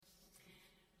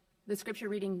The scripture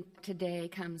reading today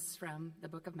comes from the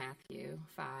book of Matthew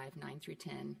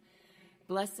 5:9-10.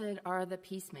 Blessed are the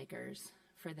peacemakers,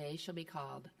 for they shall be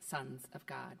called sons of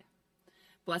God.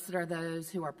 Blessed are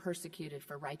those who are persecuted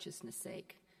for righteousness'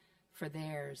 sake, for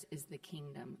theirs is the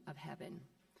kingdom of heaven.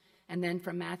 And then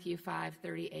from Matthew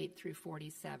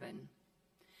 5:38-47.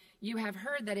 You have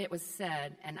heard that it was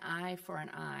said, an eye for an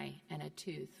eye and a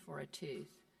tooth for a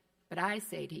tooth. But I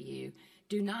say to you,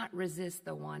 do not resist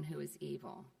the one who is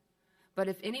evil. But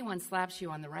if anyone slaps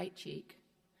you on the right cheek,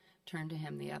 turn to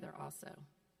him the other also.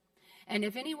 And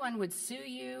if anyone would sue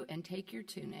you and take your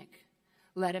tunic,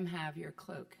 let him have your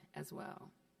cloak as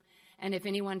well. And if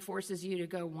anyone forces you to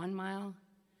go 1 mile,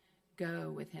 go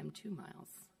with him 2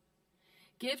 miles.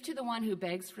 Give to the one who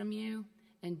begs from you,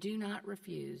 and do not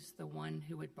refuse the one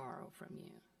who would borrow from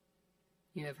you.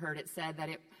 You have heard it said that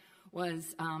it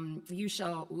was, you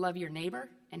shall love your neighbor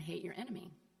and hate your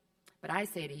enemy. But I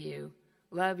say to you,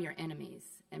 love your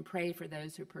enemies and pray for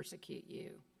those who persecute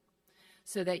you,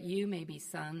 so that you may be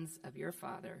sons of your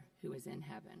Father who is in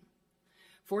heaven.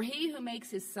 For he who makes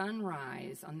his sun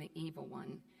rise on the evil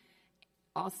one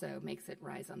also makes it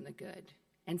rise on the good,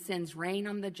 and sends rain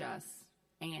on the just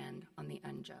and on the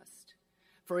unjust.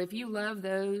 For if you love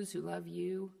those who love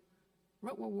you,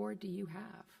 what reward do you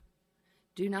have?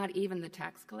 Do not even the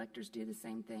tax collectors do the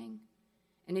same thing?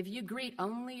 And if you greet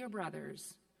only your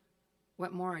brothers,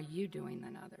 what more are you doing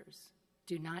than others?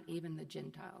 Do not even the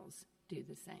Gentiles do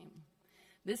the same?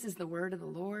 This is the word of the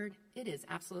Lord. It is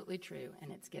absolutely true,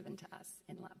 and it's given to us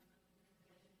in love.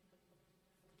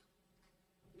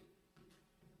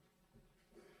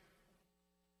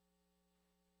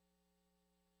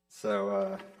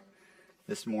 So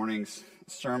this morning's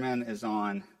sermon is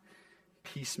on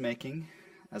peacemaking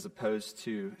as opposed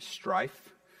to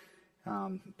strife.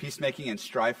 Peacemaking and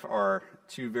strife are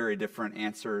two very different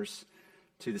answers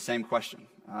to the same question.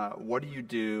 What do you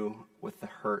do with the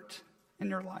hurt in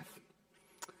your life?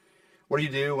 What do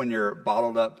you do when your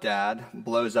bottled up dad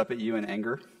blows up at you in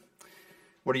anger?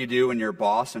 What do you do when your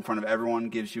boss in front of everyone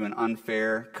gives you an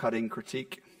unfair, cutting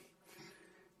critique?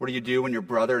 What do you do when your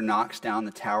brother knocks down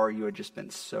the tower you had just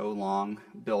been so long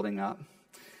building up?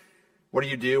 What do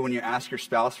you do when you ask your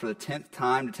spouse for the 10th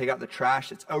time to take out the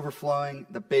trash? It's overflowing,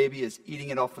 the baby is eating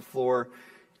it off the floor,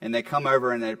 and they come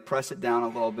over and they press it down a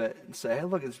little bit and say, hey,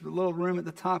 look, there's a little room at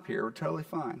the top here. We're totally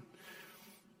fine.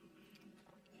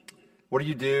 What do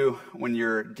you do when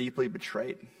you're deeply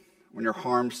betrayed? When you're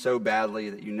harmed so badly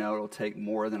that you know it'll take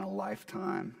more than a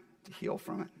lifetime to heal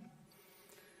from it?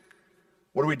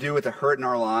 What do we do with the hurt in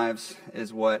our lives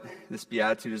is what this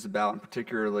Beatitude is about, and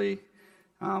particularly,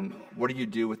 what do you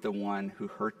do with the one who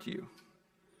hurt you?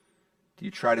 Do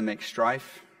you try to make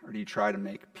strife, or do you try to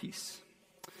make peace?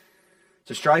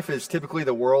 So strife is typically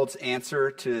the world's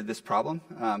answer to this problem.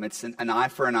 It's an eye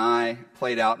for an eye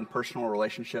played out in personal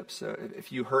relationships. So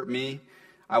if you hurt me,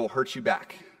 I will hurt you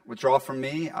back. Withdraw from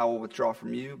me, I will withdraw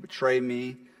from you. Betray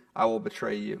me, I will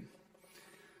betray you.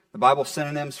 The Bible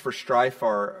synonyms for strife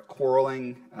are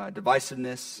quarreling,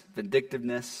 divisiveness,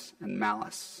 vindictiveness, and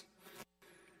malice.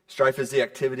 Strife is the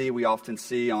activity we often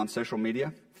see on social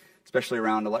media, especially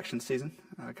around election season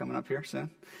coming up here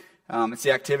soon. It's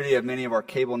the activity of many of our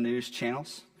cable news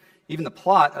channels, even the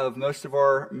plot of most of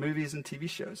our movies and TV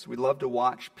shows. We love to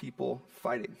watch people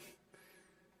fighting.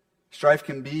 Strife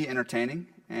can be entertaining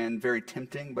and very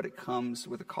tempting, but it comes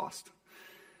with a cost.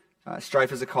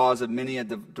 Strife is a cause of many a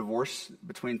divorce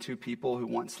between two people who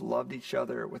once loved each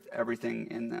other with everything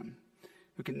in them,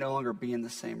 who can no longer be in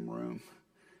the same room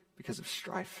because of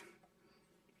strife.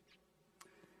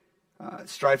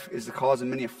 Strife is the cause of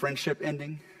many a friendship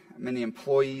ending, many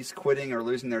employees quitting or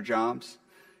losing their jobs,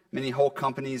 many whole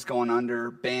companies going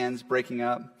under, bands breaking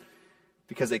up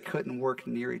because they couldn't work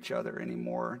near each other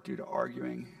anymore due to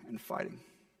arguing and fighting.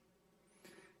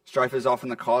 Strife is often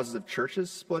the cause of churches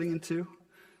splitting in two,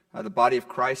 the body of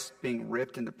Christ being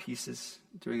ripped into pieces,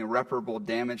 doing irreparable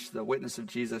damage to the witness of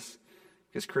Jesus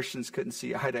because Christians couldn't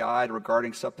see eye to eye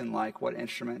regarding something like what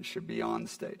instrument should be on the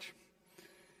stage.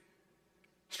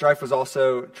 Strife was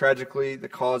also, tragically, the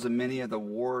cause of many of the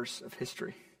wars of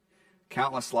history.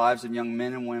 Countless lives of young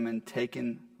men and women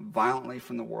taken violently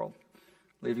from the world,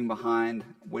 leaving behind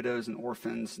widows and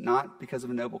orphans, not because of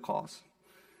a noble cause,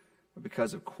 but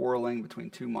because of quarreling between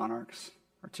two monarchs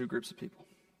or two groups of people.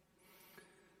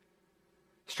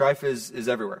 Strife is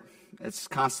everywhere. It's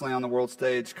constantly on the world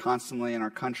stage, constantly in our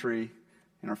country,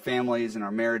 in our families, in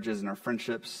our marriages, in our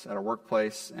friendships, at our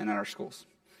workplace, and at our schools.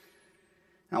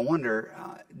 And I wonder,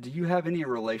 do you have any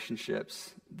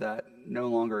relationships that no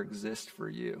longer exist for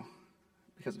you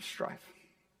because of strife?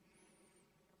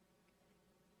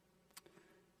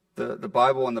 The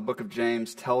Bible in the book of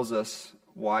James tells us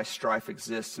why strife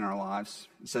exists in our lives.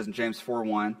 It says in James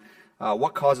 4:1,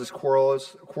 what causes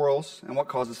quarrels and what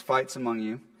causes fights among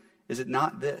you? Is it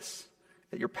not this,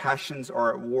 that your passions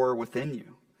are at war within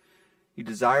you? You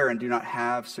desire and do not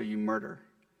have, so you murder.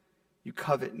 You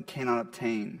covet and cannot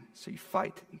obtain, so you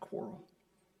fight and quarrel.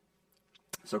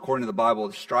 So according to the Bible,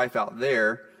 the strife out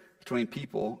there between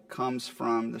people comes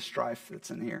from the strife that's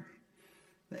in here.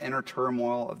 The inner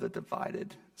turmoil of the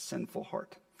divided, sinful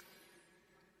heart.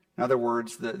 In other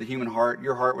words, the human heart,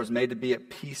 your heart was made to be at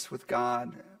peace with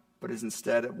God, but is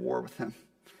instead at war with him.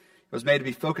 It was made to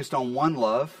be focused on one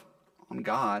love, on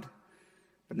God,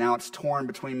 but now it's torn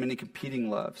between many competing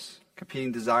loves,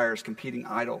 competing desires, competing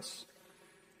idols.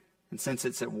 And since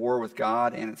it's at war with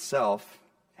God and itself,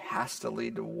 it has to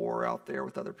lead to war out there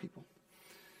with other people.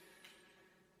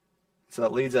 So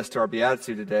that leads us to our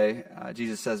Beatitude today.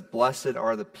 Jesus says, "Blessed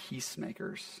are the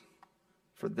peacemakers,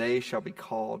 for they shall be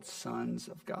called sons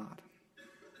of God."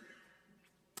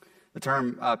 The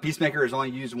term peacemaker is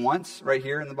only used once right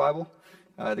here in the Bible.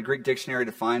 The Greek dictionary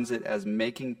defines it as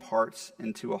making parts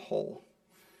into a whole.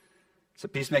 So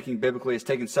peacemaking biblically is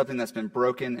taking something that's been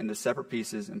broken into separate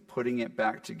pieces and putting it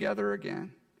back together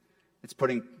again. It's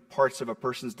putting parts of a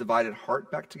person's divided heart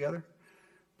back together,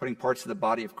 putting parts of the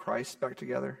body of Christ back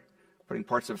together, putting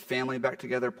parts of family back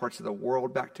together, parts of the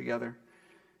world back together.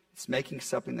 It's making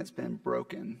something that's been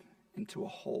broken into a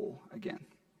whole again.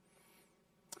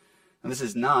 And this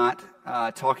is not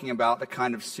talking about the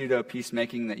kind of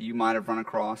pseudo-peacemaking that you might have run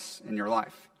across in your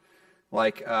life.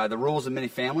 Like the rules of many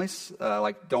families,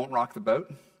 like don't rock the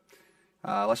boat,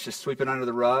 let's just sweep it under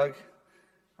the rug,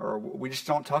 or we just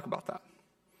don't talk about that.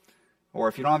 Or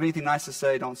if you don't have anything nice to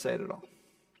say, don't say it at all.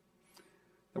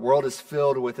 The world is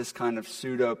filled with this kind of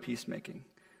pseudo-peacemaking,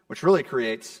 which really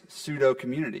creates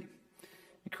pseudo-community.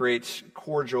 It creates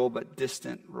cordial but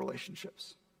distant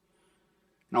relationships.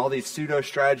 And all these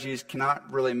pseudo-strategies cannot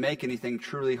really make anything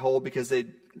truly whole because they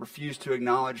refuse to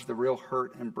acknowledge the real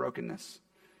hurt and brokenness.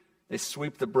 They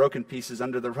sweep the broken pieces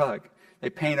under the rug. They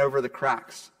paint over the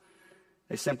cracks.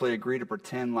 They simply agree to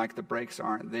pretend like the breaks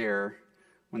aren't there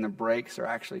when the breaks are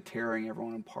actually tearing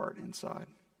everyone apart inside.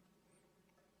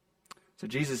 So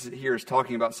Jesus here is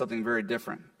talking about something very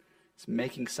different. It's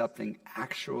making something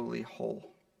actually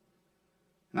whole.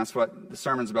 And that's what the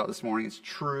sermon's about this morning. It's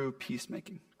true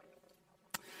peacemaking.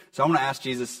 So I'm going to ask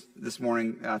Jesus this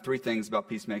morning three things about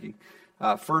peacemaking.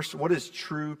 First, what does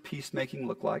true peacemaking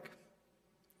look like?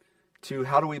 2,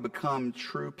 how do we become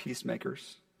true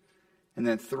peacemakers? And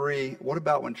then 3, what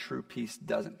about when true peace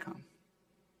doesn't come?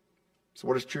 So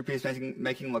what does true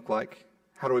peacemaking look like?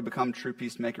 How do we become true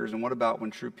peacemakers? And what about when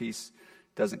true peace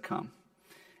doesn't come?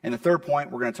 And the third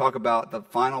point, we're going to talk about the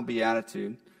final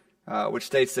beatitude, which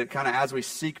states that kind of as we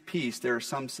seek peace, there are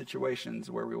some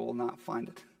situations where we will not find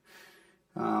it.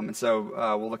 And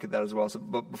so we'll look at that as well.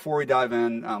 But before we dive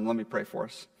in, let me pray for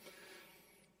us.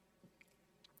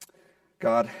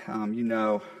 God, you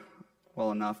know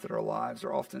well enough that our lives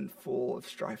are often full of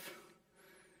strife.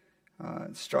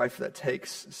 Strife that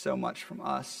takes so much from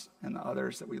us and the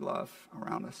others that we love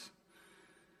around us.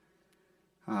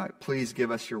 Please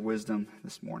give us your wisdom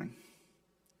this morning.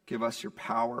 Give us your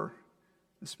power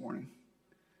this morning.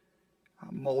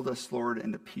 Mold us, Lord,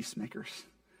 into peacemakers,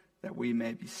 that we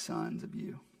may be sons of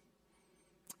you.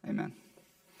 Amen.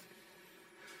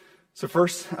 So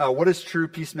first, what does true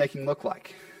peacemaking look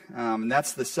like? And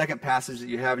that's the second passage that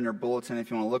you have in your bulletin. If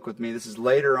you want to look with me, this is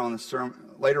later on in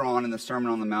the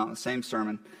Sermon on the Mount, the same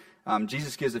sermon.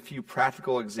 Jesus gives a few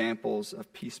practical examples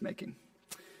of peacemaking.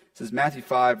 It says Matthew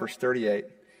 5, verse 38.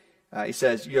 He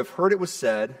says, "You have heard it was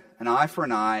said, an eye for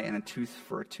an eye and a tooth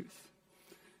for a tooth."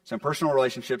 So in personal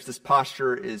relationships, this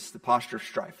posture is the posture of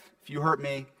strife. If you hurt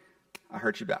me, I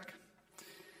hurt you back.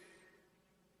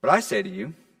 But I say to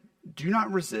you, do not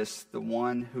resist the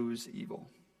one who's evil.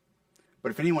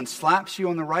 But if anyone slaps you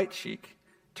on the right cheek,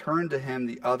 turn to him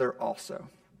the other also.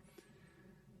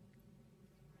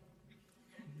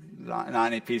 Not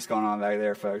any peace going on back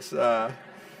there, folks. All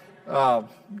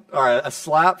right, a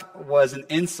slap was an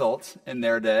insult in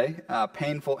their day, a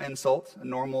painful insult, a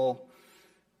normal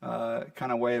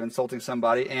kind of way of insulting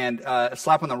somebody. And a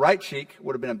slap on the right cheek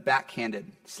would have been a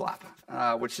backhanded slap,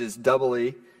 which is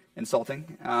doubly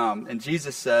insulting. And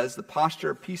Jesus says the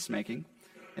posture of peacemaking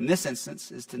in this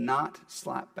instance is to not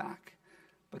slap back,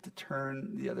 but to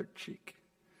turn the other cheek.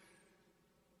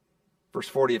 Verse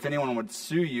 40, if anyone would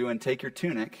sue you and take your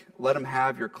tunic, let him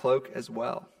have your cloak as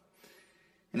well.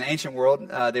 In the ancient world,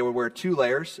 they would wear 2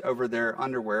 layers over their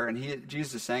underwear, and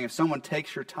Jesus is saying, if someone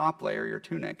takes your top layer, your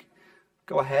tunic,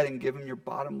 go ahead and give him your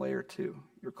bottom layer too,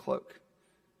 your cloak.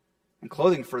 And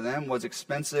clothing for them was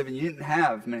expensive, and you didn't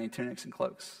have many tunics and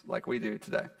cloaks like we do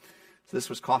today. So this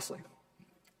was costly.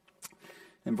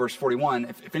 In verse 41,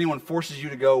 if anyone forces you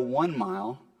to go 1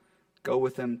 mile, go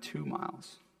with them 2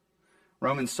 miles.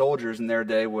 Roman soldiers in their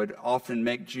day would often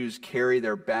make Jews carry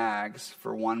their bags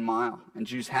for 1 mile, and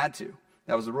Jews had to.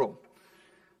 That was the rule.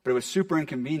 But it was super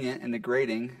inconvenient and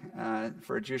degrading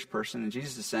for a Jewish person, and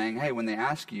Jesus is saying, hey, when they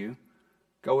ask you,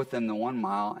 go with them the 1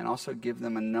 mile, and also give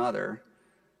them another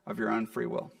of your own free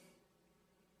will.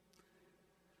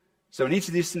 So in each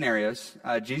of these scenarios,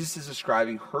 Jesus is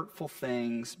describing hurtful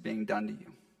things being done to you.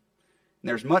 And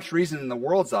there's much reason in the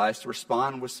world's eyes to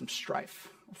respond with some strife,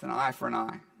 with an eye for an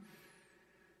eye.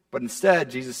 But instead,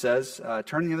 Jesus says,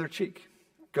 turn the other cheek.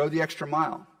 Go the extra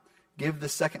mile. Give the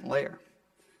second layer.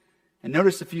 And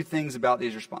notice a few things about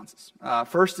these responses.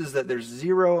 First is that there's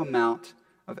zero amount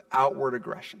of outward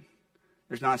aggression.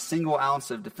 There's not a single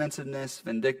ounce of defensiveness,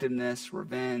 vindictiveness,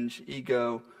 revenge,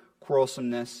 ego,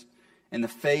 quarrelsomeness in the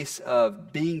face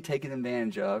of being taken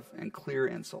advantage of and clear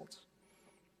insults.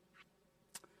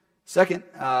 Second,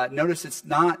 notice there's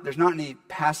not any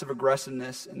passive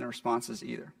aggressiveness in the responses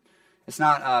either. It's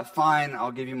not, fine,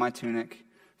 I'll give you my tunic.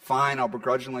 Fine, I'll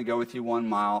begrudgingly go with you 1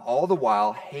 mile, all the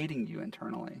while hating you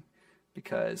internally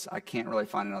because I can't really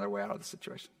find another way out of the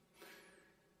situation.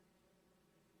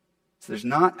 So there's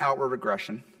not outward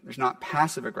aggression. There's not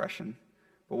passive aggression.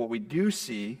 But what we do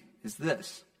see is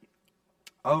this.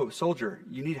 Oh, soldier,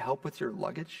 you need help with your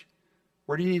luggage?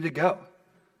 Where do you need to go?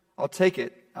 I'll take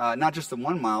it, not just the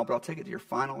 1 mile, but I'll take it to your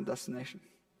final destination.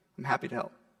 I'm happy to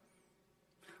help.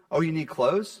 Oh, you need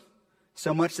clothes?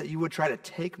 So much that you would try to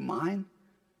take mine?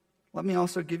 Let me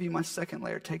also give you my second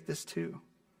layer. Take this too.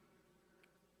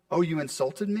 Oh, you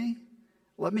insulted me?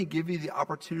 Let me give you the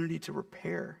opportunity to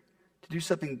repair, to do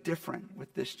something different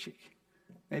with this cheek.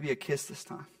 Maybe a kiss this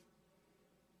time.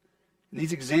 In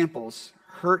these examples,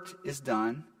 hurt is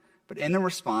done, but in the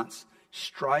response,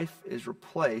 strife is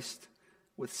replaced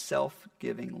with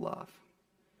self-giving love.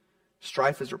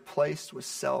 Strife is replaced with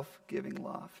self-giving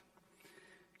love.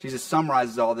 Jesus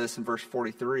summarizes all this in verse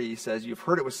 43. He says, you've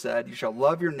heard it was said, you shall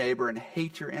love your neighbor and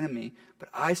hate your enemy. But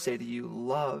I say to you,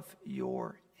 love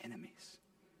your enemies.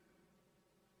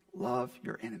 Love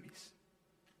your enemies.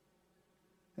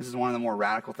 This is one of the more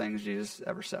radical things Jesus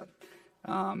ever said.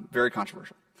 Very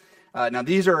controversial. Now,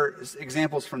 these are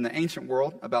examples from the ancient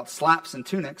world about slaps and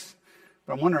tunics.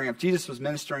 But I'm wondering, if Jesus was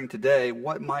ministering today,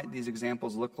 what might these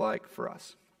examples look like for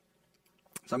us?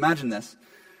 So imagine this.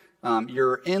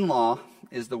 Your in-law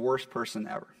is the worst person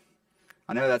ever.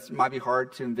 I know that might be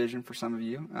hard to envision for some of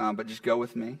you, but just go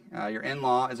with me. Your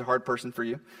in-law is a hard person for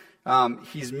you.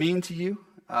 He's mean to you,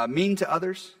 mean to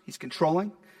others. He's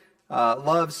controlling,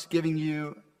 loves giving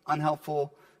you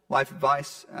unhelpful life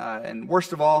advice, and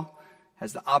worst of all,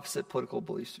 has the opposite political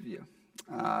beliefs of you,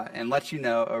 and lets you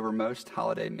know over most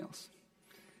holiday meals.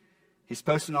 He's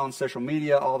posting on social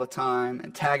media all the time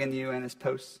and tagging you in his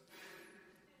posts.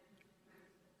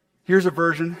 Here's a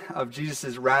version of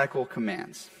Jesus' radical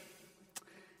commands.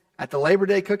 At the Labor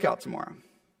Day cookout tomorrow,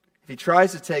 if he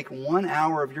tries to take 1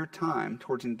 hour of your time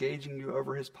towards engaging you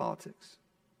over his politics,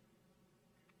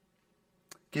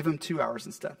 give him 2 hours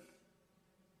instead.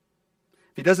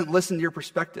 If he doesn't listen to your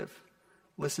perspective,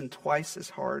 listen twice as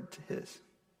hard to his.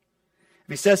 If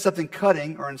he says something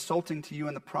cutting or insulting to you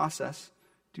in the process,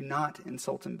 do not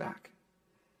insult him back.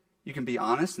 You can be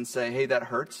honest and say, hey, that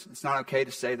hurts. It's not okay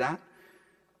to say that.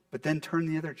 But then turn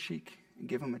the other cheek and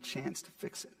give him a chance to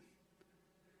fix it.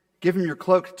 Give him your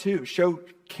cloak too. Show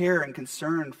care and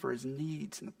concern for his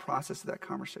needs in the process of that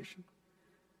conversation.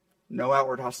 No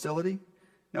outward hostility,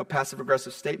 no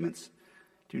passive-aggressive statements.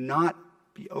 Do not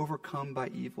be overcome by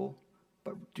evil,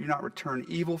 but do not return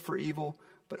evil for evil,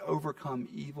 but overcome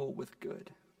evil with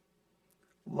good.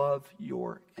 Love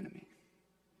your enemy.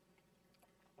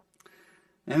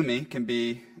 Enemy can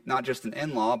be not just an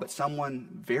in-law, but someone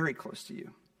very close to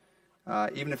you.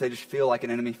 Even if they just feel like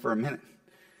an enemy for a minute.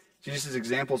 Jesus'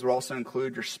 examples would also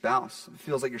include your spouse. If it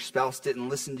feels like your spouse didn't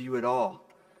listen to you at all,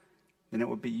 then it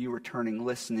would be you returning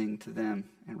listening to them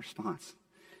in response.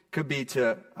 It could be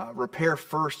to repair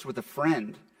first with a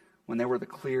friend when they were the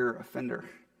clear offender.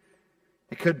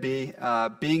 It could be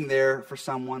being there for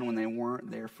someone when they weren't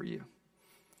there for you.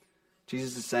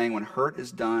 Jesus is saying when hurt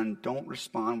is done, don't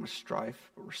respond with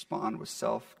strife, but respond with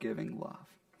self-giving love.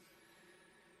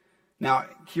 Now,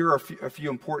 here are a few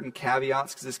important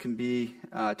caveats, because this can be,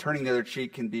 turning the other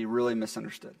cheek can be really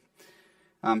misunderstood.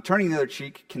 Turning the other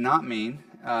cheek cannot mean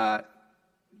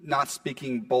not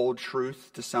speaking bold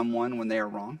truth to someone when they are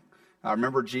wrong.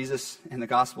 Remember, Jesus in the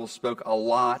Gospels spoke a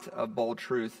lot of bold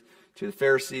truth to the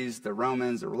Pharisees, the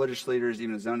Romans, the religious leaders,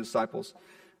 even his own disciples.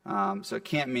 So it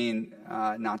can't mean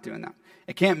not doing that.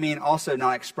 It can't mean also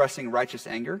not expressing righteous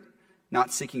anger,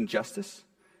 not seeking justice,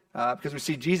 because we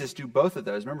see Jesus do both of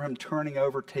those. Remember him turning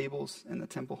over tables in the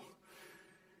temple?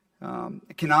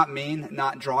 It cannot mean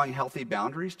not drawing healthy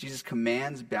boundaries. Jesus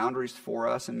commands boundaries for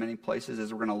us in many places,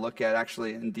 as we're going to look at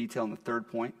actually in detail in the third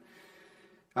point.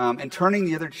 And turning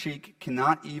the other cheek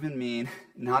cannot even mean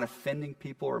not offending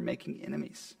people or making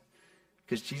enemies,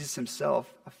 because Jesus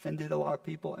himself offended a lot of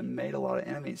people and made a lot of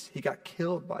enemies. He got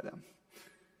killed by them.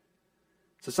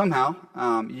 So somehow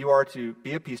you are to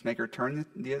be a peacemaker, turn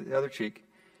the other cheek,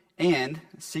 and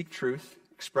seek truth,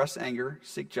 express anger,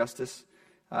 seek justice,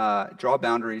 draw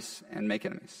boundaries, and make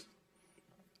enemies.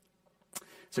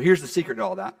 So here's the secret to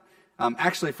all that.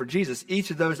 Actually, for Jesus, each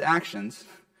of those actions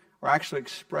are actually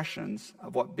expressions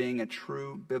of what being a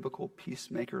true biblical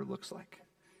peacemaker looks like.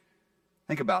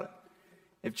 Think about it.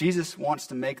 If Jesus wants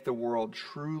to make the world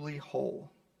truly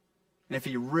whole, and if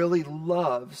he really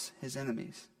loves his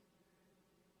enemies,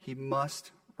 he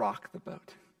must rock the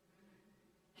boat.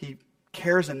 He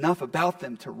cares enough about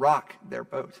them to rock their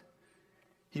boat.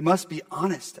 He must be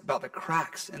honest about the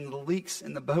cracks and the leaks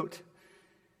in the boat.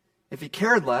 If he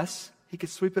cared less, he could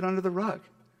sweep it under the rug.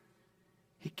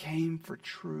 He came for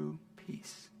true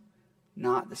peace,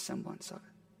 not the semblance of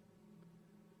it.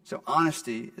 So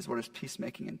honesty is what his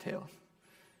peacemaking entails.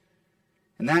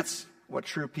 And that's what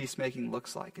true peacemaking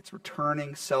looks like. It's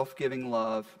returning self-giving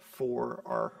love for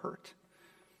our hurt.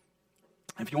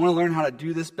 If you want to learn how to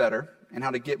do this better and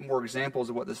how to get more examples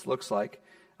of what this looks like,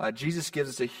 Jesus gives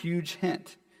us a huge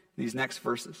hint in these next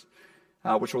verses,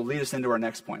 which will lead us into our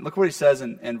next point. Look what he says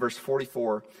in verse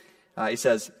 44. He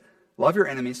says, "Love your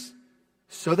enemies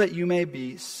so that you may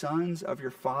be sons of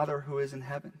your Father who is in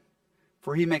heaven.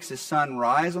 For he makes his sun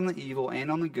rise on the evil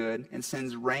and on the good, and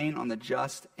sends rain on the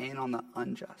just and on the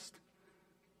unjust."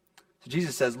 So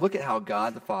Jesus says, look at how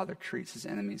God the Father treats his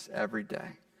enemies every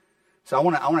day. So I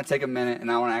want to take a minute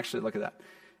and I want to actually look at that.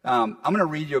 I'm going to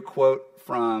read you a quote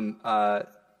from a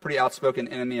pretty outspoken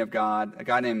enemy of God, a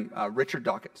guy named Richard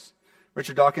Dawkins.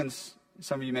 Richard Dawkins,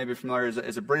 some of you may be familiar,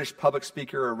 is a British public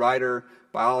speaker, a writer,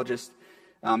 biologist.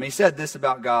 He said this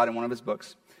about God in one of his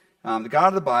books. The God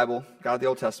of the Bible, God of the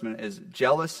Old Testament, is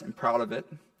jealous and proud of it,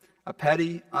 a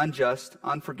petty, unjust,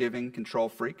 unforgiving control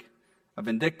freak, a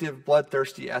vindictive,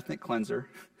 bloodthirsty ethnic cleanser,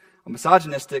 a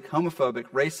misogynistic, homophobic,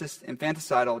 racist,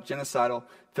 infanticidal, genocidal,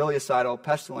 filicidal,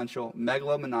 pestilential,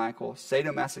 megalomaniacal,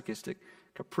 sadomasochistic,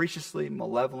 capriciously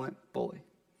malevolent bully.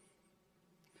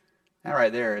 That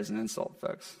right there is an insult,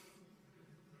 folks.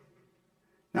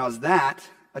 Now, is that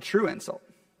a true insult?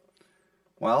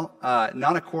 Well,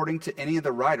 not according to any of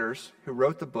the writers who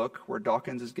wrote the book where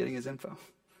Dawkins is getting his info.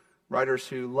 Writers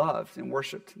who loved and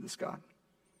worshiped this God.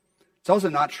 It's also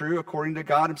not true according to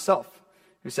God himself,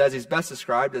 who says he's best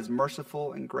described as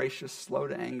merciful and gracious, slow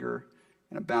to anger,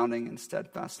 and abounding in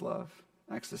steadfast love.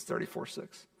 Exodus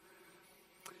 34:6.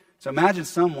 So imagine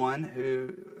someone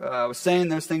who was saying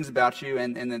those things about you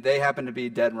and that they happen to be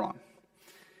dead wrong.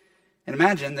 And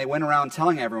imagine they went around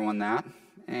telling everyone that,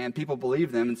 and people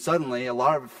believed them, and suddenly a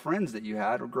lot of friends that you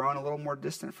had were growing a little more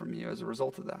distant from you as a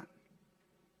result of that.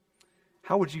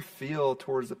 How would you feel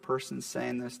towards the person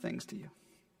saying those things to you?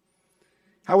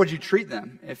 How would you treat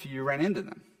them if you ran into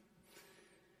them?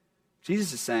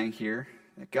 Jesus is saying here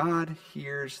that God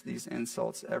hears these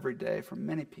insults every day from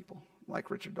many people like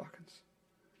Richard Dawkins.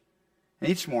 And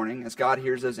each morning, as God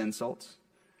hears those insults,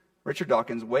 Richard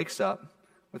Dawkins wakes up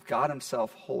with God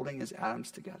himself holding his atoms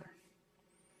together.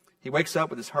 He wakes up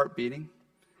with his heart beating,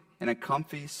 in a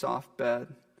comfy, soft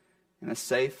bed, in a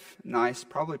safe, nice,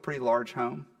 probably pretty large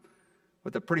home,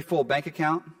 with a pretty full bank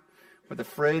account, with a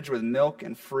fridge with milk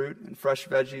and fruit and fresh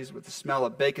veggies, with the smell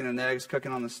of bacon and eggs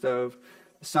cooking on the stove,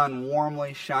 the sun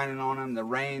warmly shining on him, the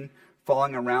rain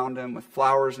falling around him, with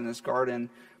flowers in his garden,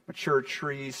 mature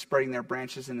trees spreading their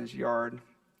branches in his yard,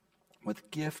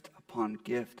 with gift upon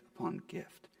gift upon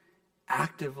gift,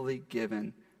 actively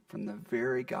given from the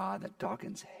very God that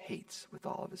Dawkins hates with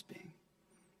all of his being.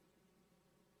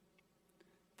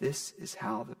 This is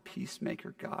how the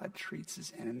peacemaker God treats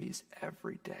his enemies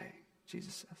every day,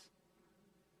 Jesus says.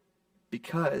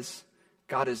 Because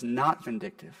God is not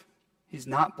vindictive. He's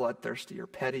not bloodthirsty or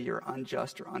petty or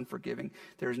unjust or unforgiving.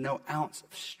 There is no ounce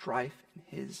of strife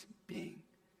in his being.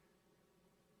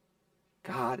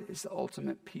 God is the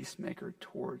ultimate peacemaker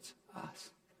towards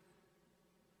us.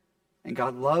 And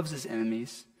God loves his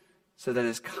enemies so that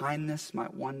his kindness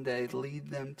might one day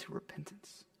lead them to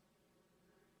repentance.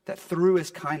 That through his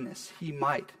kindness, he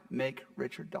might make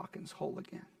Richard Dawkins whole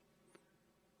again.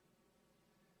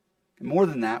 And more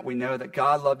than that, we know that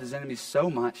God loved his enemies so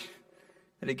much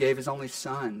that he gave his only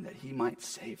son that he might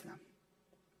save them.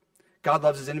 God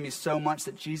loves his enemies so much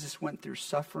that Jesus went through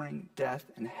suffering, death,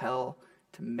 and hell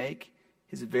to make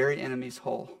his very enemies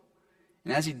whole.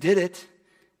 And as he did it,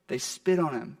 they spit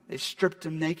on him. They stripped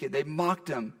him naked. They mocked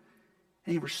him.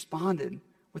 And he responded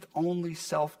with only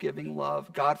self-giving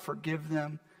love. God, forgive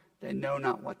them. They know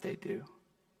not what they do.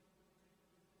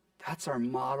 That's our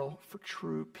model for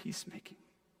true peacemaking.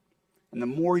 And the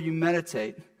more you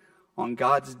meditate on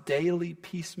God's daily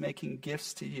peacemaking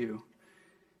gifts to you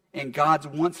and God's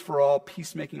once-for-all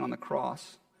peacemaking on the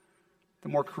cross, the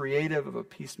more creative of a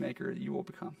peacemaker you will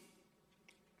become.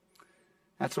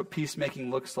 That's what peacemaking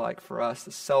looks like for us,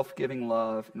 the self-giving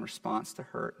love in response to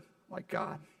hurt like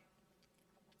God.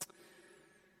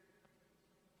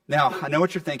 Now, I know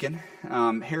what you're thinking.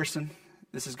 Harrison,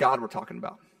 this is God we're talking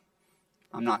about.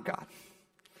 I'm not God.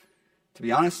 To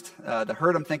be honest, the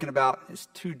hurt I'm thinking about is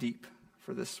too deep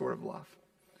for this sort of love.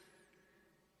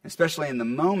 Especially in the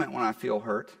moment when I feel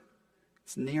hurt,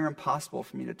 it's near impossible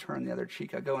for me to turn the other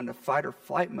cheek. I go into fight or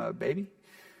flight mode, baby.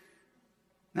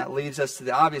 And that leads us to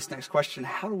the obvious next question.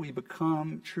 How do we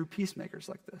become true peacemakers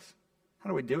like this? How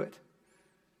do we do it?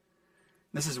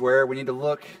 This is where we need to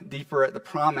look deeper at the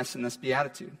promise in this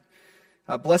beatitude.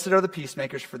 Blessed are the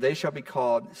peacemakers, for they shall be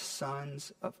called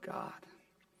sons of God.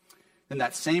 Then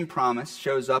that same promise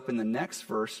shows up in the next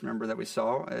verse, remember, that we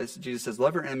saw, as Jesus says,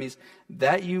 love your enemies,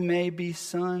 that you may be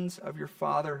sons of your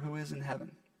Father who is in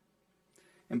heaven.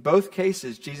 In both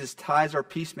cases, Jesus ties our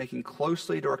peacemaking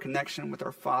closely to our connection with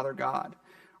our Father God.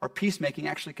 Our peacemaking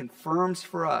actually confirms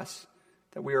for us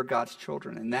that we are God's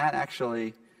children, and that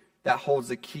holds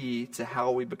the key to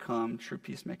how we become true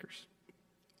peacemakers.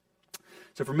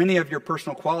 So for many of your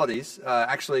personal qualities,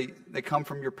 they come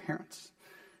from your parents.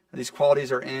 These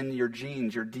qualities are in your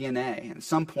genes, your DNA. And at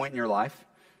some point in your life,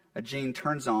 a gene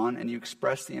turns on and you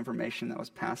express the information that was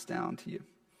passed down to you.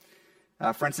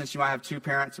 For instance, you might have two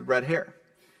parents with red hair.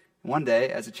 One day,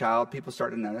 as a child, people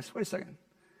start to notice, wait a second,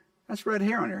 that's red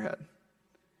hair on your head.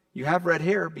 You have red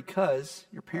hair because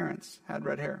your parents had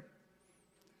red hair.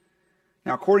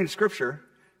 Now, according to Scripture,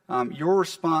 your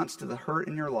response to the hurt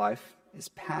in your life is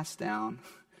passed down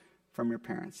from your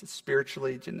parents. It's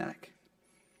spiritually genetic.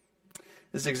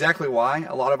 This is exactly why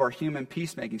a lot of our human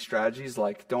peacemaking strategies,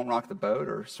 like don't rock the boat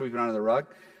or sweep it under the rug,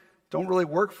 don't really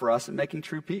work for us in making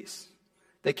true peace.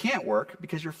 They can't work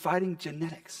because you're fighting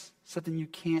genetics, something you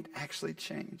can't actually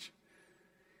change.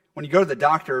 When you go to the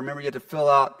doctor, remember you have to fill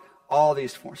out all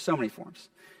these forms, so many forms.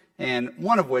 And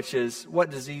one of which is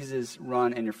what diseases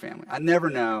run in your family. I never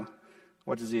know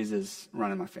what diseases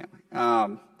run in my family.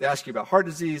 They ask you about heart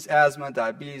disease, asthma,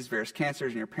 diabetes, various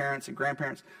cancers in your parents and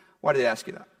grandparents. Why do they ask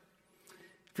you that?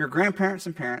 If your grandparents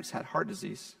and parents had heart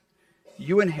disease,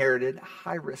 you inherited a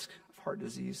high risk of heart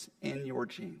disease in your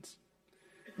genes.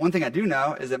 One thing I do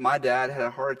know is that my dad had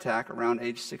a heart attack around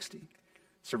age 60.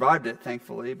 Survived it,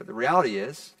 thankfully, but the reality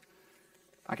is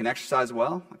I can exercise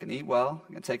well, I can eat well,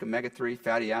 I can take omega-3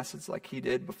 fatty acids like he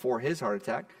did before his heart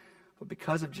attack, but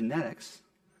because of genetics,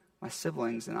 my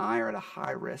siblings and I are at a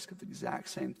high risk of the exact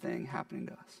same thing happening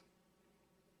to us.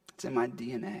 It's in my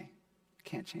DNA. I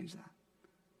can't change that.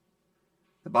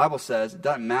 The Bible says it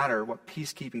doesn't matter what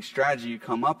peacekeeping strategy you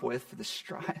come up with,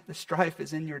 the strife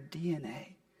is in your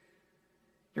DNA.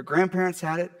 Your grandparents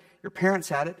had it, your parents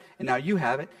had it, and now you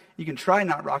have it. You can try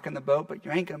not rocking the boat, but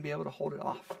you ain't going to be able to hold it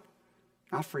off.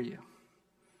 Not for you.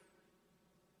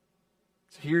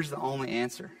 So here's the only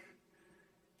answer.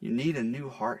 You need a new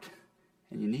heart,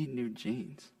 and you need new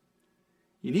genes.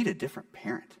 You need a different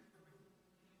parent.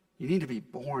 You need to be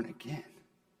born again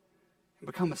and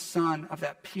become a son of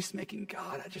that peacemaking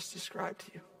God I just described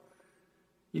to you.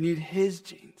 You need his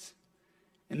genes.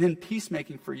 And then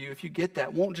peacemaking for you, if you get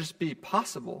that, won't just be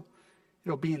possible,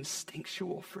 it'll be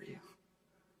instinctual for you.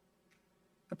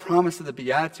 The promise of the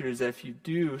Beatitude is that if you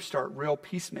do start real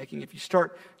peacemaking, if you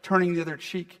start turning the other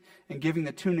cheek and giving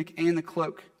the tunic and the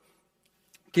cloak,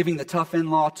 giving the tough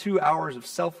in-law 2 hours of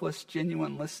selfless,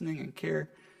 genuine listening and care,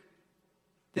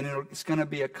 then it's going to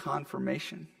be a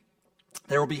confirmation.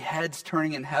 There will be heads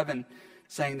turning in heaven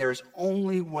saying the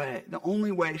only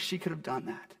way she could have done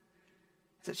that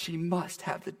is that she must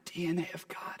have the DNA of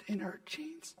God in her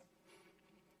genes.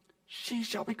 She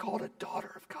shall be called a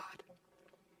daughter of God.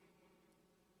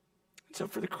 So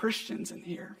for the Christians in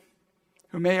here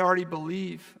who may already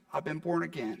believe I've been born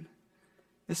again,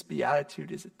 this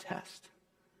beatitude is a test.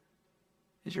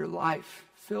 Is your life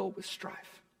filled with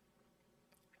strife?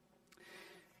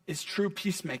 Is true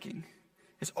peacemaking,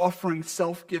 is offering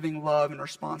self-giving love in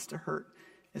response to hurt,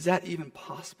 is that even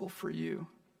possible for you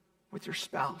with your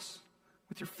spouse,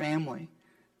 with your family,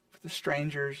 with the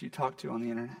strangers you talk to on the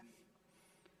internet?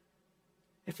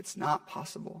 If it's not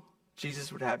possible,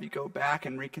 Jesus would have you go back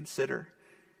and reconsider.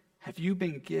 Have you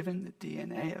been given the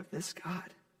DNA of this God?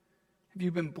 Have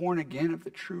you been born again of the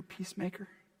true peacemaker?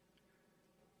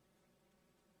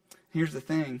 Here's the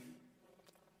thing.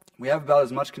 We have about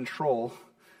as much control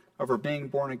over being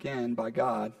born again by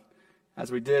God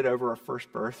as we did over our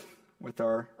first birth with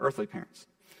our earthly parents.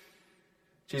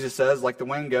 Jesus says, like the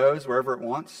wind goes wherever it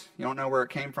wants. You don't know where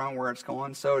it came from, where it's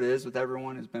going. So it is with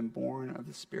everyone who's been born of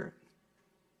the Spirit.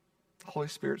 The Holy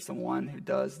Spirit's the one who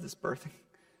does this birthing.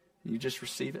 You just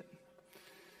receive it.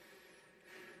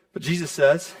 But Jesus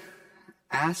says,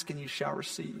 ask and you shall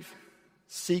receive.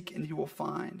 Seek and you will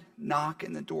find. Knock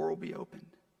and the door will be opened.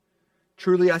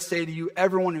 Truly I say to you,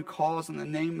 everyone who calls on the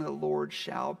name of the Lord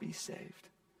shall be saved.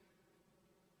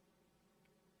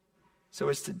 So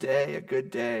is today a good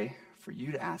day for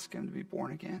you to ask him to be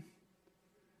born again?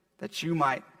 That you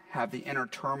might have the inner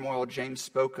turmoil James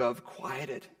spoke of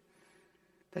quieted.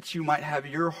 That you might have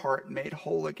your heart made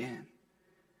whole again.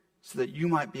 So that you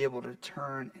might be able to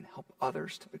turn and help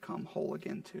others to become whole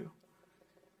again too.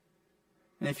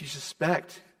 And if you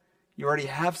suspect you already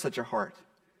have such a heart,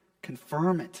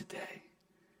 confirm it today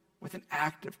with an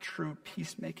act of true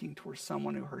peacemaking towards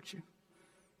someone who hurt you.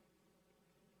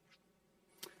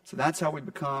 So that's how we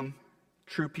become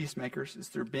true peacemakers, is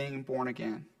through being born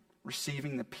again,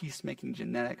 receiving the peacemaking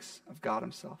genetics of God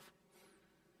himself.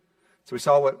 So we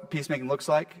saw what peacemaking looks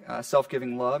like,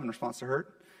 self-giving love in response to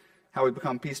hurt, how we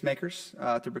become peacemakers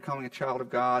through becoming a child of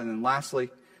God, and then lastly,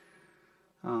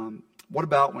 what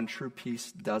about when true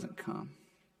peace doesn't come?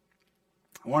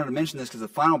 I wanted to mention this because the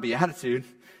final beatitude,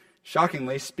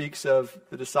 shockingly, speaks of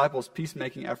the disciples'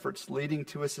 peacemaking efforts leading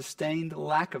to a sustained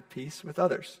lack of peace with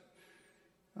others.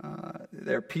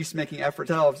 Their peacemaking efforts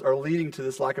themselves are leading to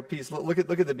this lack of peace. Look at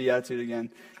the beatitude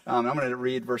again. I'm going to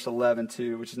read verse 11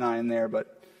 too, which is not in there,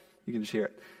 but you can just hear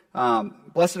it.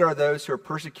 Blessed are those who are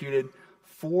persecuted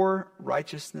for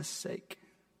righteousness' sake,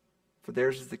 for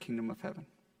theirs is the kingdom of heaven.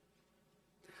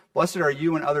 Blessed are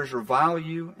you when others revile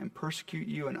you and persecute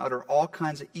you and utter all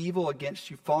kinds of evil against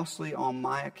you falsely on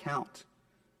my account.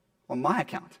 On my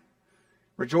account.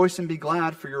 Rejoice and be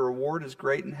glad, for your reward is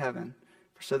great in heaven.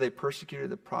 For so they persecuted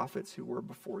the prophets who were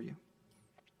before you.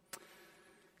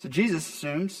 So Jesus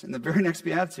assumes in the very next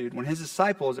beatitude, when his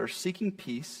disciples are seeking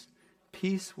peace,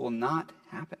 peace will not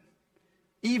happen.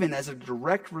 Even as a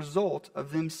direct result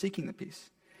of them seeking the peace.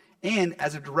 And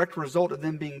as a direct result of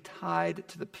them being tied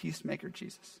to the peacemaker,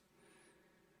 Jesus.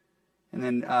 And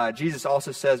then Jesus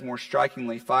also says more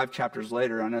strikingly, 5 chapters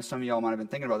later, I know some of y'all might have been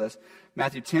thinking about this,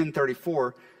 Matthew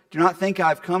 10:34, do not think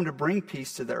I've come to bring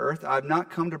peace to the earth. I've not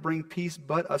come to bring peace,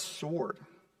 but a sword.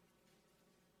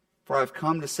 For I've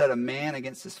come to set a man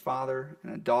against his father,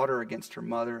 and a daughter against her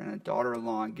mother, and a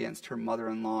daughter-in-law against her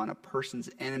mother-in-law, and a person's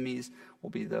enemies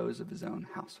will be those of his own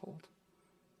household.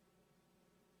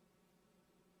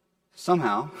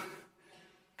 Somehow,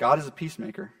 God is a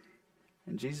peacemaker,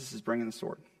 and Jesus is bringing the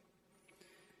sword.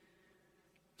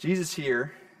 Jesus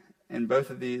here, in both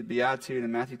of the Beatitude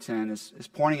and Matthew 10, is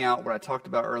pointing out what I talked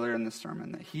about earlier in this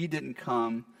sermon, that he didn't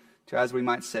come to, as we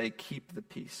might say, keep the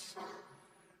peace.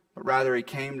 But rather, he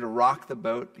came to rock the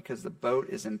boat because the boat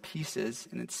is in pieces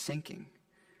and it's sinking.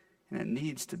 And it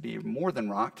needs to be more than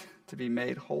rocked to be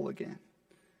made whole again.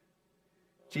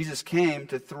 Jesus came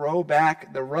to throw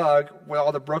back the rug where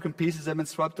all the broken pieces have been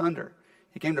swept under.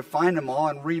 He came to find them all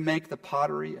and remake the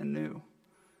pottery anew.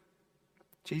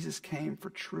 Jesus came for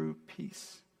true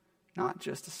peace, not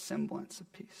just a semblance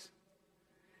of peace.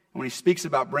 And when he speaks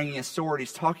about bringing a sword,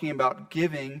 he's talking about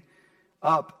giving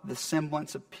up the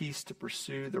semblance of peace to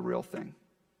pursue the real thing.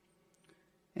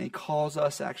 And he calls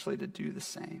us actually to do the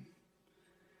same.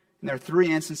 And there are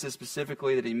 3 instances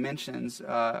specifically that he mentions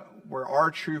where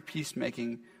our true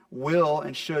peacemaking will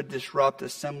and should disrupt a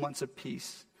semblance of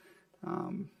peace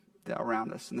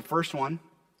around us. And the first one,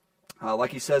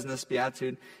 like he says in this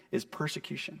beatitude, is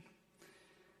persecution.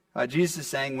 Jesus is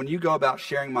saying, when you go about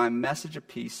sharing my message of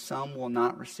peace, some will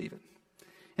not receive it.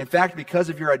 In fact, because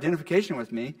of your identification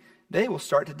with me, they will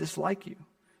start to dislike you.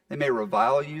 They may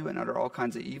revile you and utter all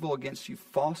kinds of evil against you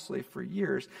falsely for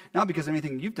years, not because of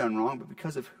anything you've done wrong, but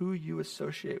because of who you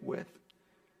associate with.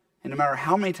 And no matter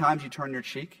how many times you turn your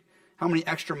cheek, how many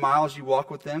extra miles you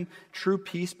walk with them, true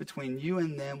peace between you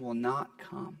and them will not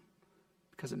come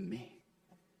because of me.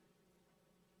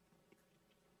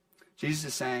 Jesus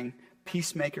is saying,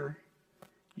 peacemaker,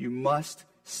 you must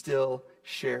still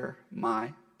share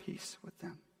my peace with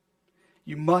them.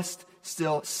 You must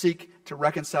still seek to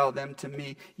reconcile them to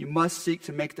me. You must seek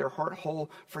to make their heart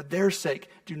whole for their sake.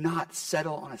 Do not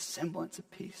settle on a semblance of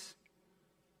peace.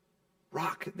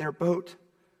 Rock their boat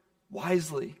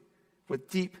wisely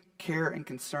with deep care and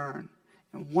concern.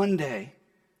 And one day,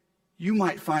 you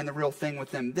might find the real thing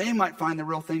with them. They might find the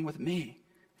real thing with me.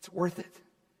 It's worth it.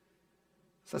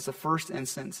 So that's the first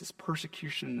instance, is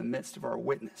persecution in the midst of our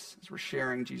witness, as we're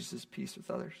sharing Jesus' peace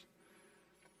with others.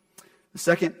 The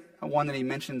second one that he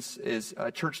mentions is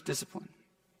church discipline.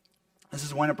 This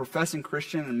is when a professing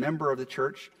Christian and member of the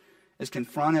church is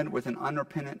confronted with an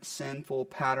unrepentant, sinful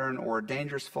pattern or a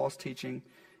dangerous false teaching.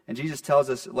 And Jesus tells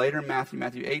us later in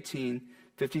Matthew 18,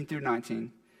 15 through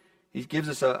 19, he gives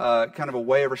us a kind of a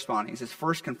way of responding. He says,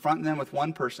 first, confront them with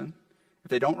one person. If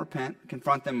they don't repent,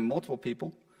 confront them with multiple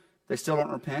people. If they still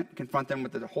don't repent, confront them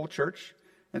with the whole church.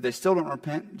 And if they still don't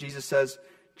repent, Jesus says,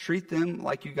 treat them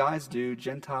like you guys do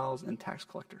Gentiles and tax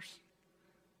collectors,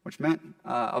 which meant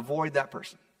avoid that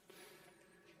person.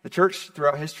 The church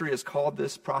throughout history has called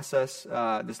this process,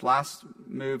 this last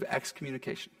move,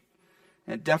 excommunication.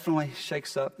 And it definitely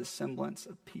shakes up the semblance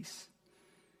of peace.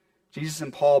 Jesus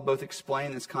and Paul both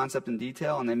explain this concept in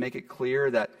detail, and they make it clear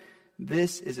that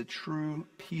this is a true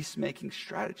peacemaking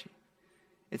strategy.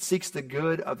 It seeks the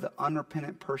good of the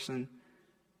unrepentant person.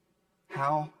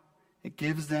 How? It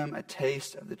gives them a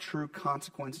taste of the true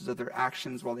consequences of their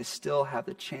actions while they still have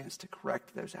the chance to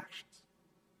correct those actions.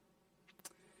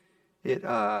 It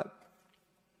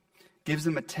gives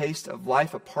them a taste of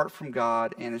life apart from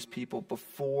God and his people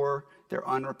before their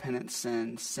unrepentant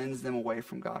sin sends them away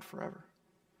from God forever.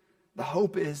 The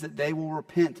hope is that they will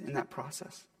repent in that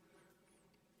process.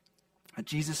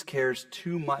 Jesus cares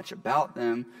too much about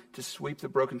them to sweep the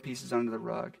broken pieces under the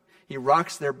rug. He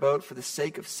rocks their boat for the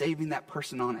sake of saving that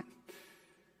person on it.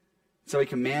 So he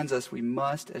commands us, we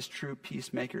must, as true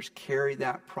peacemakers, carry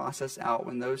that process out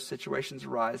when those situations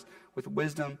arise with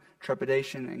wisdom,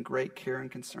 trepidation, and great care and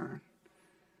concern.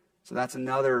 So that's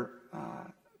another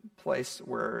place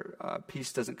where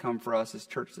peace doesn't come for us, is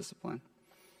church discipline.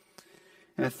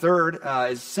 And a third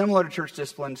is similar to church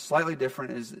discipline, slightly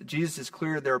different, is Jesus is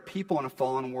clear there are people in a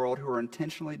fallen world who are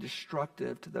intentionally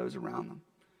destructive to those around them.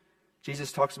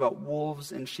 Jesus talks about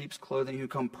wolves in sheep's clothing who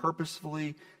come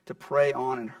purposefully to prey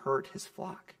on and hurt his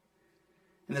flock.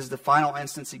 And this is the final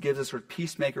instance he gives us where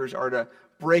peacemakers are to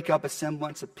break up a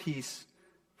semblance of peace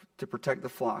to protect the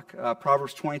flock.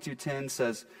 Proverbs 22:10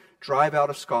 says, drive out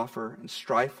a scoffer and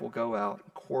strife will go out,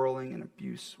 and quarreling and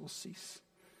abuse will cease.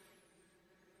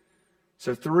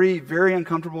 So 3 very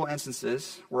uncomfortable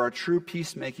instances where our true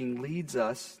peacemaking leads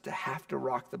us to have to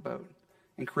rock the boat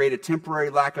and create a temporary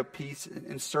lack of peace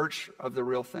in search of the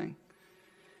real thing.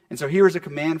 And so here is a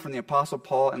command from the Apostle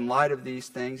Paul in light of these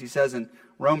things. He says in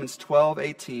Romans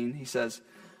 12:18, he says,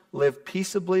 live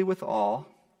peaceably with all,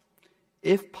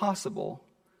 if possible,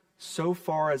 so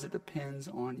far as it depends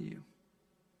on you.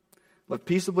 Live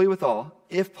peaceably with all,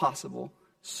 if possible,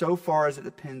 so far as it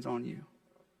depends on you.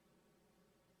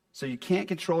 So you can't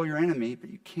control your enemy, but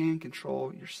you can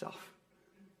control yourself.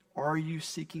 Are you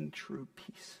seeking true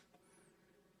peace?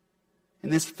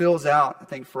 And this fills out, I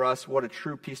think, for us what a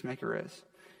true peacemaker is.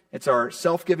 It's our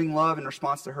self-giving love in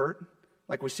response to hurt,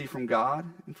 like we see from God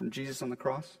and from Jesus on the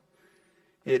cross.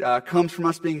 It comes from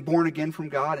us being born again from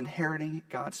God, inheriting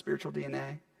God's spiritual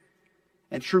DNA.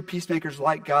 And true peacemakers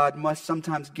like God must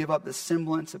sometimes give up the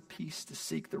semblance of peace to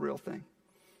seek the real thing.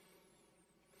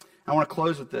 I want to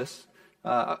close with this.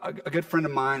 A good friend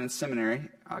of mine in seminary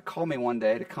called me one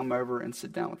day to come over and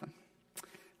sit down with him.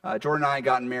 Jordan and I had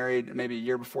gotten married maybe a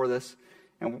year before this,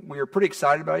 and we were pretty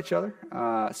excited about each other.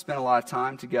 Spent a lot of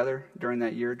time together during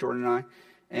that year, Jordan and I.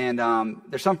 And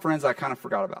there's some friends I kind of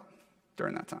forgot about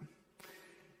during that time.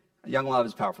 Young love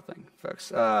is a powerful thing,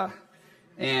 folks.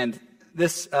 And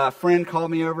this friend called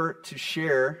me over to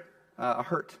share a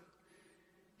hurt.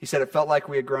 He said it felt like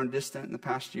we had grown distant in the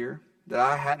past year, that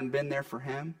I hadn't been there for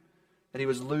him, that he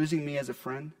was losing me as a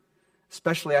friend,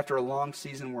 especially after a long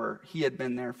season where he had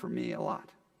been there for me a lot.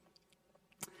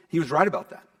 He was right about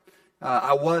that.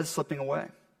 I was slipping away.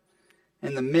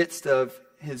 In the midst of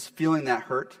his feeling that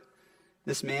hurt,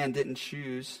 this man didn't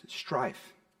choose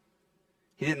strife.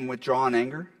 He didn't withdraw in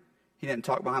anger. He didn't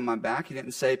talk behind my back. He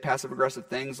didn't say passive-aggressive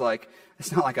things like,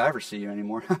 it's not like I ever see you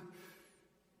anymore.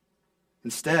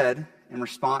 Instead, in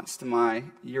response to my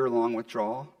year-long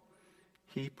withdrawal,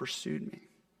 he pursued me.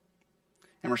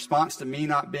 In response to me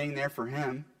not being there for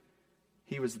him,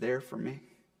 he was there for me.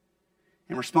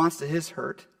 In response to his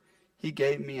hurt, he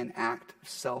gave me an act of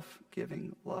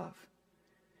self-giving love.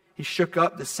 He shook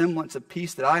up the semblance of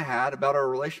peace that I had about our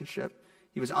relationship.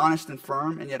 He was honest and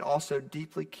firm, and yet also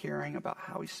deeply caring about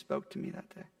how he spoke to me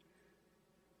that day.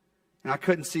 And I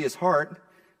couldn't see his heart,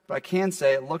 but I can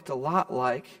say it looked a lot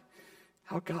like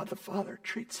how God the Father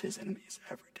treats his enemies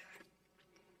every day.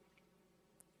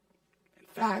 In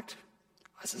fact,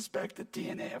 I suspect the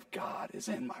DNA of God is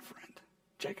in my friend,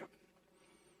 Jacob.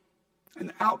 And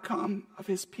the outcome of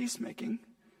his peacemaking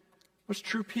was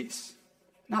true peace,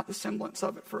 not the semblance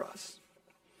of it for us.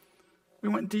 We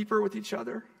went deeper with each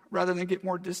other rather than get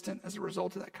more distant as a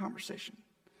result of that conversation.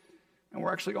 And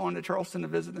we're actually going to Charleston to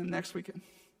visit them next weekend.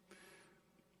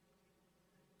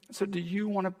 So do you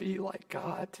want to be like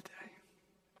God today?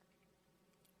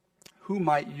 Who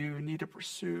might you need to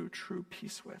pursue true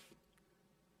peace with?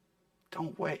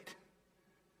 Don't wait.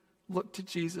 Look to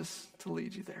Jesus to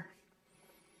lead you there.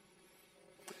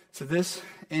 So this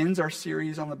ends our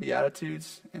series on the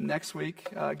Beatitudes. And next week,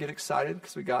 get excited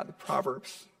because we got the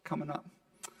Proverbs coming up.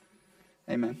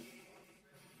 Amen.